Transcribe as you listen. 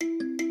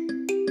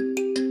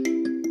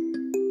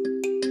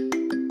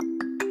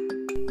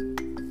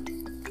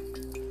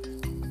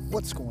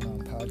What's going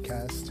on,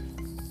 podcast?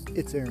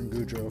 It's Aaron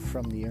Goudreau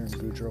from the Aaron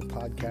Goudreau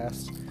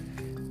podcast,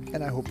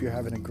 and I hope you're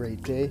having a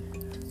great day.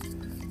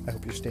 I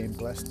hope you're staying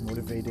blessed,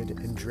 motivated,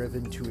 and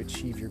driven to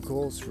achieve your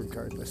goals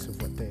regardless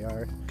of what they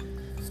are.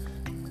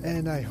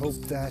 And I hope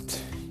that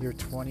your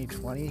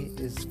 2020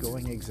 is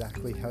going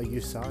exactly how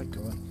you saw it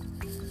going.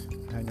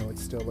 I know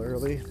it's still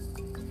early,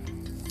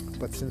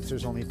 but since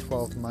there's only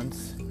 12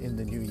 months in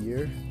the new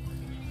year,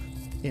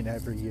 in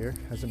every year,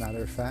 as a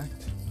matter of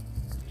fact,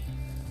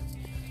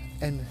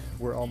 and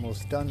we're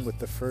almost done with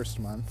the first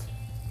month,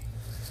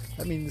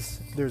 that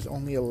means there's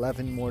only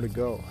 11 more to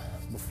go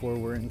before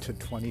we're into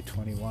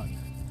 2021.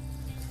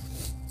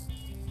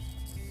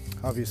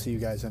 Obviously, you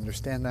guys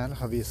understand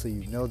that. Obviously,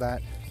 you know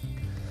that.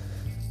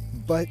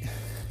 But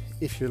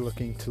if you're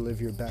looking to live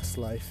your best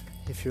life,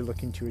 if you're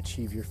looking to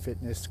achieve your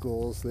fitness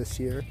goals this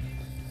year,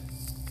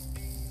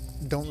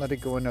 don't let it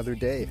go another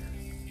day.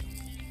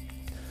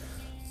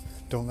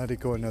 Don't let it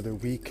go another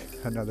week,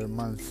 another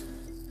month,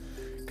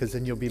 because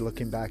then you'll be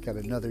looking back at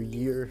another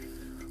year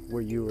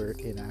where you were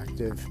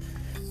inactive,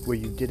 where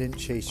you didn't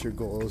chase your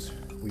goals,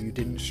 where you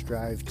didn't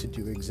strive to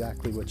do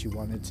exactly what you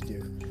wanted to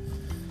do.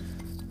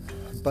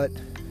 But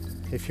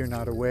if you're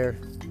not aware,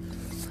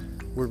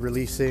 we're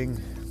releasing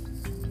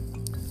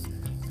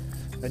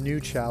a new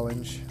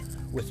challenge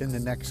within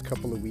the next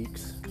couple of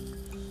weeks.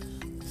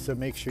 So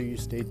make sure you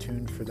stay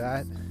tuned for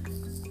that.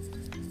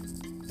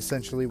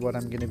 Essentially what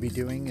I'm going to be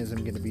doing is I'm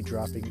going to be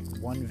dropping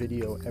one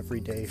video every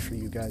day for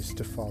you guys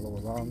to follow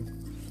along.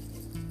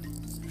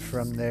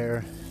 From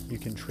there, you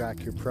can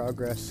track your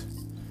progress.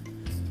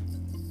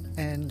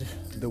 And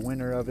the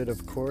winner of it,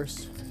 of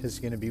course, is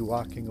going to be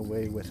walking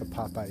away with a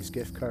Popeyes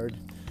gift card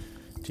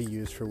to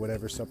use for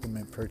whatever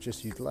supplement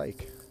purchase you'd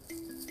like.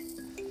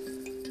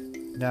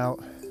 Now,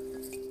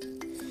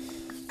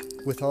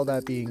 with all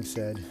that being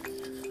said,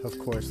 of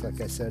course, like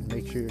I said,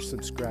 make sure you're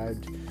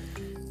subscribed.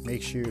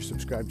 Make sure you're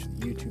subscribed to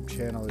the YouTube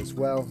channel as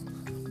well.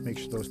 Make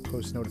sure those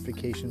post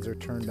notifications are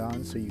turned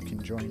on so you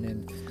can join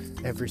in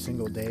every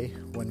single day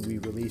when we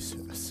release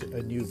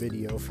a new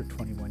video for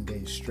 21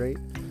 days straight.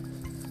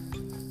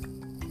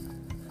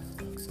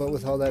 But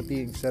with all that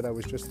being said, I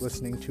was just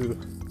listening to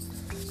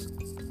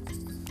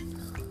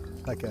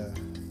like a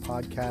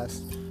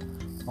podcast,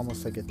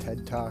 almost like a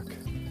TED Talk.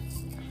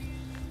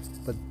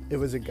 But it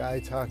was a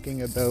guy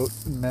talking about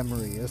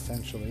memory,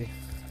 essentially.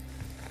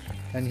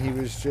 And he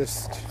was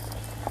just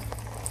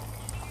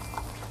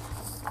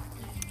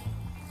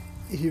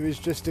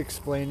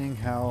explaining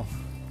how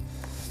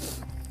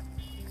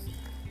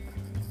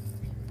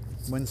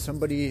when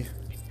somebody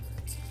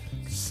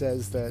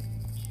says that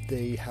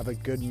they have a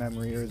good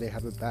memory or they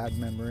have a bad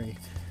memory,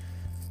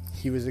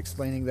 he was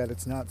explaining that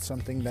it's not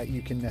something that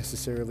you can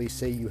necessarily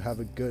say you have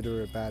a good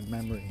or a bad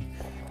memory.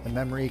 A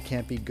memory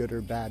can't be good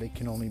or bad. It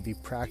can only be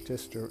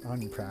practiced or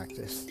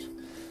unpracticed.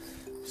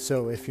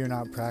 So if you're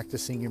not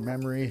practicing your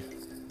memory,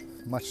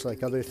 much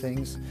like other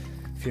things,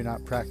 if you're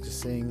not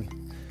practicing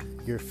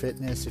your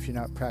fitness, if you're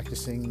not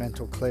practicing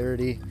mental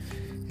clarity,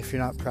 if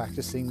you're not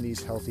practicing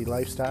these healthy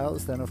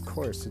lifestyles, then of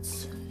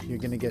course you're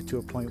going to get to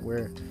a point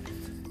where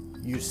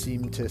you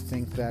seem to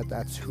think that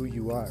that's who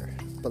you are.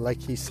 But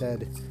like he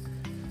said,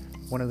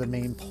 one of the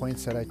main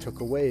points that I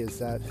took away is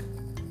that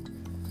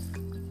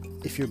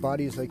if your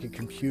body is like a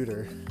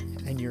computer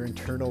and your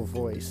internal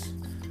voice,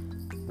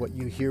 what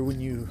you hear when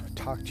you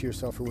talk to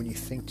yourself or when you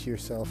think to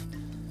yourself,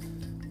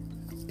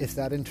 if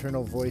that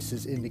internal voice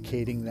is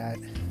indicating that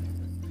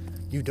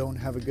you don't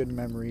have a good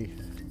memory,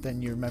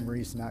 then your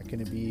memory is not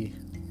going to be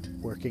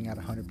working at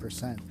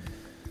 100%.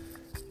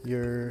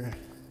 You're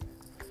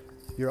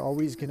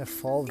always going to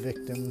fall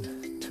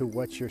victim to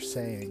what you're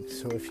saying.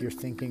 So if you're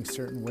thinking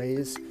certain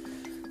ways,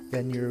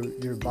 then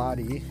your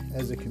body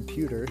as a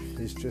computer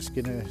is just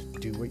going to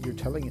do what you're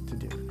telling it to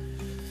do.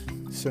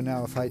 So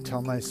now if I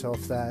tell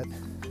myself that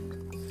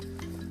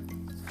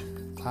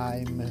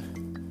I'm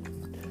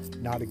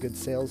not a good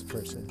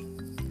salesperson,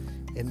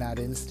 in that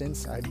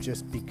instance, I've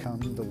just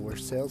become the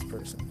worst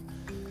salesperson.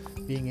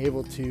 Being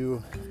able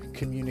to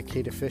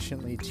communicate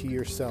efficiently to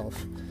yourself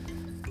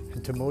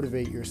and to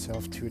motivate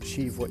yourself to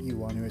achieve what you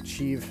want to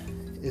achieve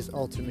is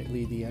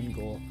ultimately the end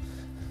goal.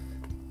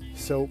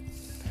 So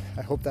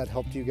I hope that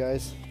helped you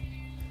guys.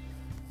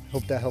 I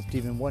hope that helped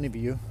even one of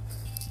you.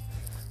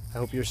 I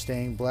hope you're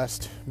staying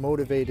blessed,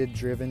 motivated,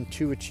 driven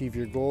to achieve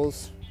your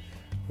goals,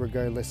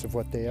 regardless of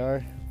what they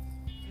are.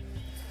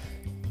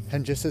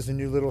 And just as a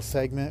new little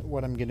segment,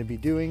 what I'm going to be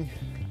doing,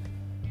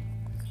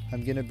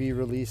 I'm going to be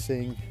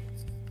releasing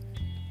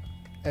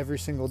every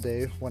single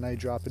day when I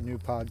drop a new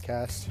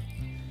podcast.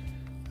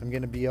 I'm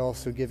going to be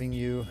also giving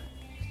you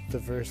the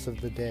verse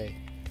of the day.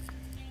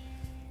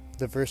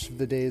 The verse of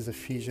the day is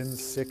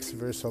Ephesians 6,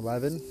 verse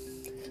 11.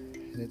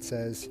 And it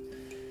says,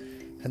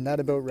 "And that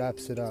about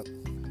wraps it up.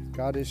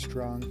 God is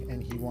strong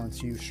and he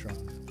wants you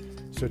strong.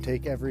 So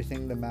take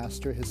everything the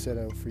Master has set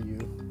out for you,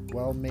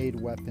 well-made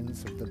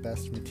weapons of the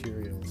best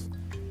materials,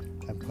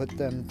 and put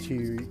them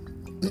to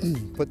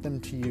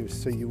use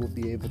so you will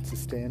be able to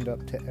stand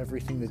up to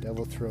everything the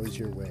devil throws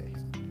your way.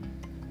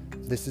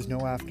 This is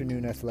no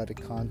afternoon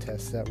athletic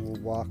contest that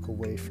we'll walk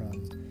away from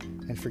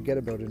and forget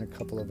about in a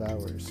couple of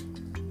hours.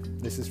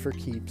 This is for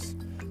keeps,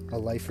 a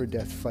life or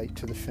death fight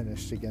to the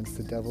finish against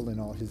the devil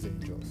and all his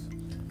angels.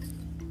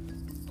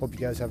 Hope you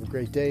guys have a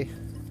great day.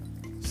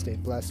 Stay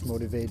blessed,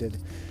 motivated,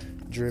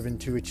 driven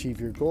to achieve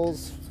your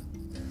goals.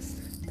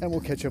 And we'll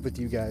catch up with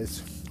you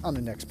guys on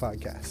the next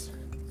podcast.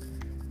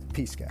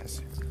 Peace,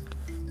 guys.